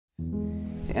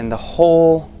and the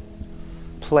whole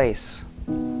place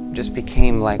just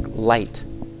became like light.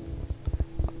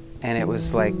 And it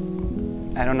was like,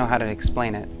 I don't know how to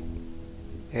explain it.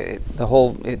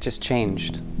 It just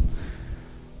changed.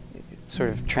 Sort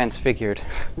of transfigured,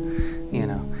 you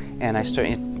know. And I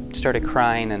started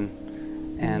crying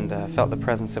and felt the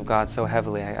presence of God so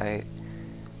heavily.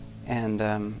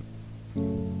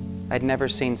 I'd never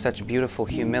seen such beautiful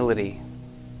humility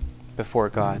before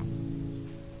God.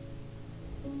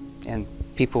 And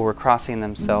people were crossing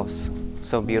themselves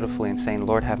so beautifully and saying,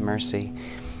 "Lord, have mercy."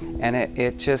 And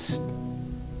it just,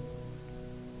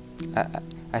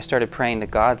 I started praying to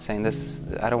God, saying,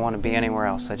 I don't want to be anywhere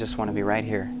else. I just want to be right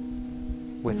here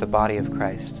with the body of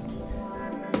Christ.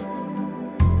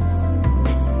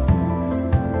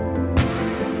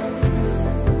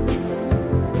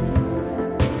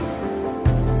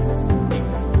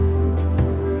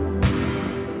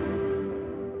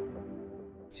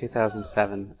 In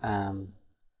 2007,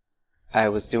 I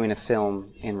was doing a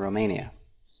film in Romania,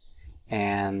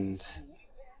 and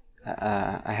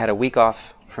I had a week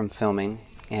off from filming,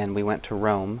 and we went to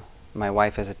Rome. My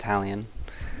wife is Italian,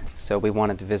 so we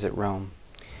wanted to visit Rome.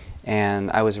 And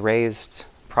I was raised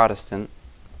Protestant,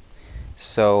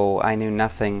 so I knew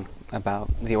nothing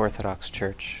about the Orthodox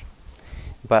Church.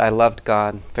 But I loved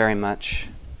God very much,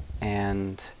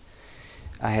 and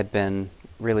I had been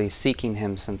really seeking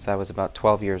Him since I was about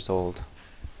 12 years old,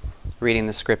 reading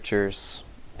the Scriptures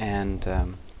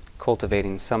and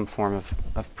cultivating some form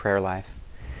of prayer life.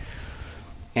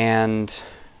 And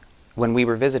when we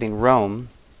were visiting Rome,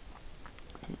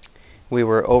 we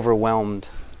were overwhelmed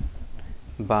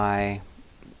by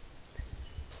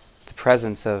the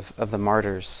presence of the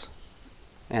martyrs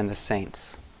and the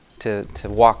saints, to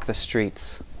walk the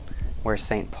streets where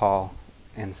St. Paul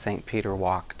and St. Peter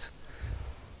walked.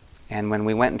 And when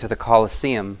we went into the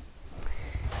Colosseum,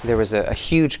 there was a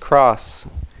huge cross,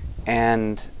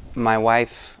 and my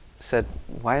wife said,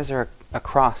 "Why is there a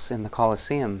cross in the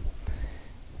Colosseum?"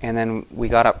 And then we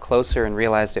got up closer and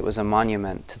realized it was a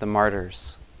monument to the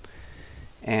martyrs.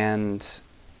 And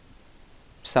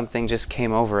something just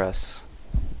came over us.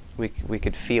 We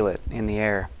could feel it in the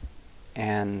air.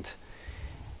 And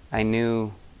I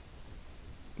knew,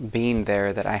 being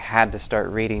there, that I had to start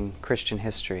reading Christian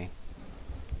history.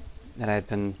 That I had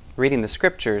been reading the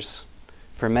Scriptures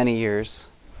for many years,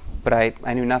 but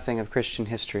I knew nothing of Christian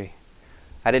history.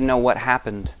 I didn't know what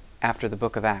happened after the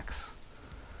book of Acts.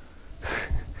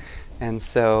 And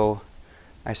so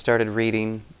I started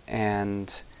reading,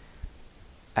 and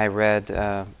I read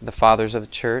the Fathers of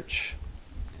the Church,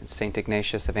 St.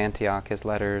 Ignatius of Antioch, his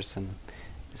letters, and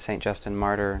St. Justin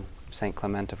Martyr, St.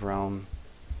 Clement of Rome,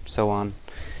 so on,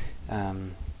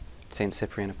 St.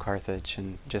 Cyprian of Carthage,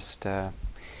 and just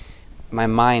my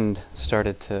mind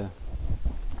started to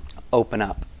open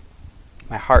up.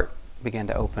 My heart began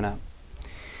to open up.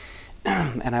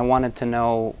 And I wanted to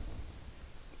know,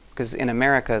 because in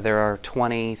America there are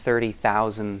 20,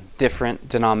 30,000 different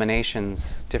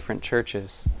denominations, different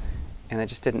churches, and it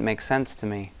just didn't make sense to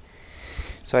me.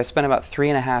 So I spent about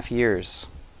 3.5 years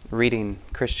reading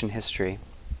Christian history.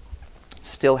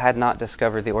 Still had not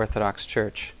discovered the Orthodox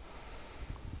Church,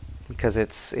 because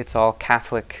it's all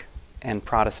Catholic and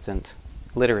Protestant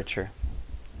literature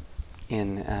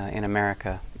in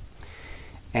America.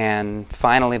 And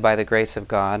finally, by the grace of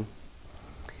God,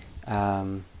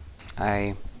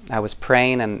 I was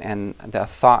praying, and the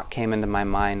thought came into my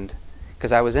mind,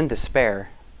 because I was in despair,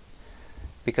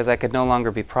 because I could no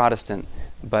longer be Protestant,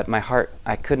 but my heart,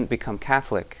 I couldn't become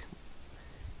Catholic.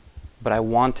 But I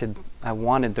wanted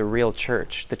the real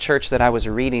church, the church that I was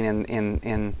reading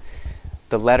in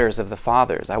the letters of the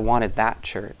Fathers. I wanted that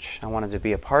church. I wanted to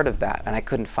be a part of that, and I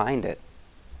couldn't find it.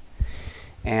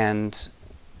 And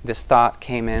this thought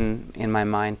came in my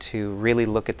mind to really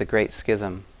look at the Great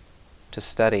Schism, to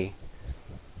study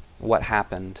what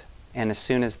happened. And as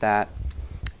soon as that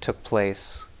took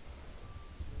place,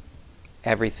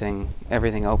 everything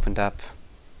opened up.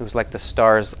 It was like the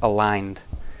stars aligned,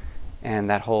 and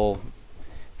that whole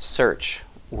search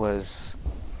was,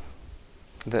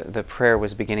 the prayer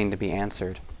was beginning to be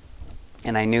answered.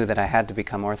 And I knew that I had to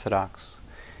become Orthodox.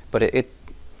 But it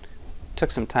took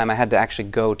some time. I had to actually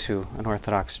go to an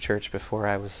Orthodox church before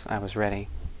I was ready.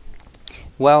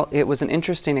 Well, it was an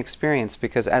interesting experience,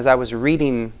 because as I was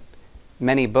reading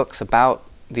many books about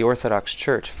the Orthodox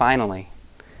Church, finally,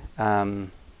 I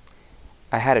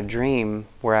had a dream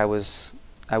where I was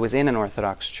in an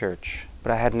Orthodox church,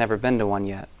 but I had never been to one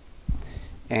yet.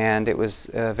 And it was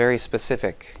very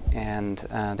specific, and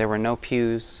there were no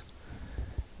pews,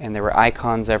 and there were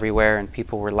icons everywhere, and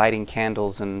people were lighting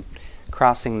candles and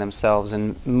crossing themselves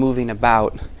and moving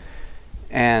about.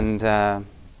 And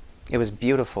it was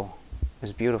beautiful. It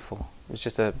was beautiful. It was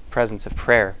just a presence of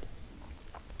prayer.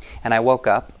 And I woke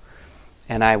up,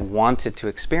 and I wanted to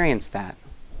experience that.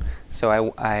 So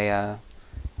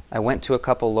I went to a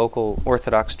couple local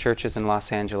Orthodox churches in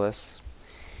Los Angeles,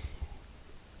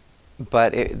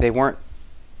 but they weren't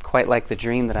quite like the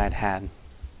dream that I'd had.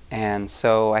 And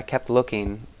so I kept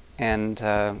looking, and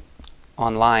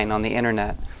online, on the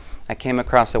internet, I came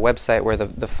across a website where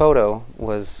the photo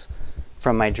was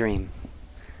from my dream.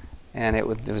 And it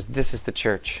was this is the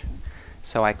church.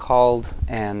 So I called,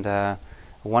 and a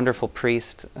wonderful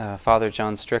priest, Father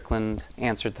John Strickland,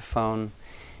 answered the phone,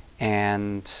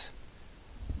 and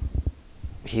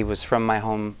he was from my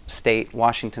home state,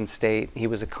 Washington State. He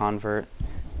was a convert,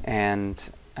 and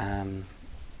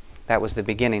that was the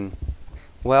beginning.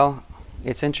 Well,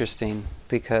 it's interesting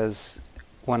because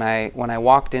when I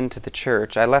walked into the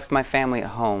church, I left my family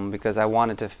at home because I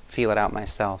wanted to feel it out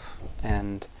myself,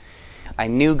 and I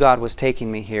knew God was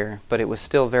taking me here, but it was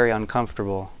still very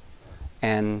uncomfortable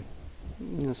and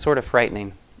sort of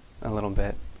frightening a little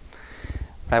bit.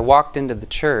 But I walked into the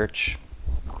church,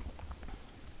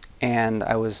 and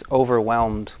I was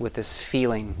overwhelmed with this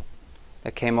feeling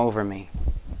that came over me.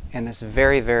 And this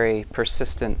very, very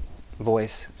persistent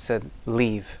voice said,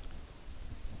 "Leave.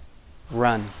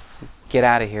 Run. Get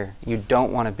out of here. You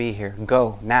don't want to be here.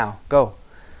 Go now. Go."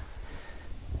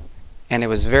 And it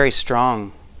was very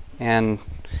strong, and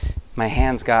my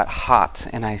hands got hot,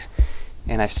 and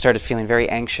I started feeling very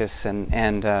anxious,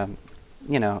 and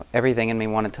everything in me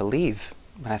wanted to leave.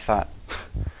 And I thought,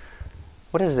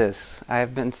 what is this?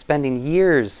 I've been spending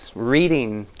years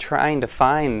reading, trying to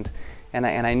find, and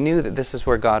I knew that this is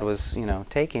where God was,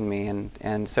 taking me,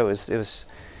 and so it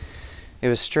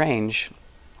was strange.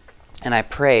 And I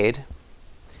prayed,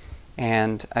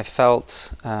 and I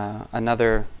felt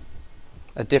a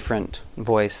different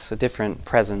voice, a different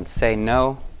presence say,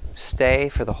 "No, stay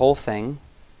for the whole thing,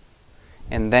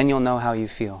 and then you'll know how you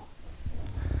feel."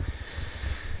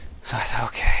 So I thought,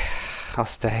 okay, I'll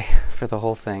stay for the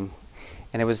whole thing.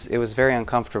 And it was very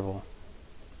uncomfortable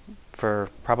for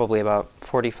probably about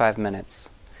 45 minutes.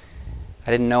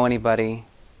 I didn't know anybody.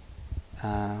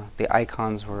 The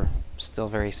icons were still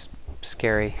very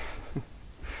scary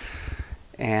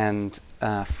and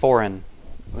foreign.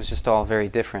 It was just all very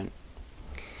different.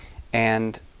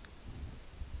 And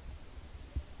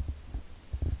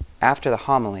after the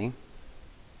homily,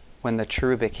 when the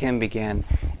cherubic hymn began,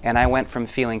 and I went from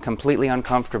feeling completely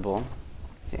uncomfortable,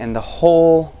 and the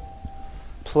whole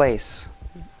place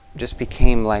just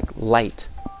became like light.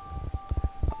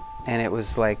 And it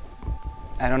was like,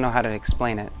 I don't know how to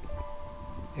explain it.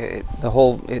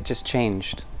 It just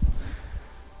changed.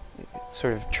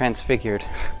 Sort of transfigured,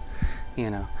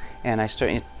 And I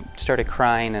started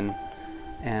crying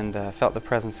and felt the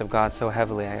presence of God so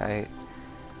heavily.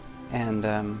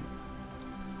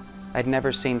 I'd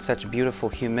never seen such beautiful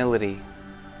humility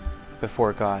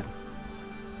before God.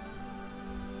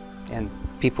 And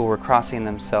people were crossing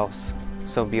themselves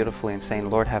so beautifully and saying,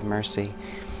 "Lord, have mercy."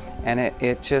 And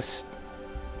it just,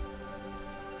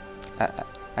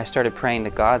 I started praying to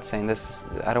God, saying,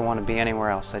 I don't want to be anywhere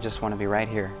else. I just want to be right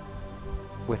here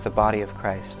with the body of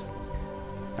Christ.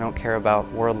 I don't care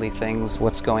about worldly things,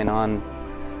 what's going on,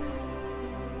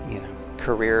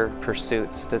 career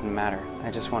pursuits, it doesn't matter. I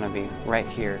just want to be right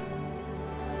here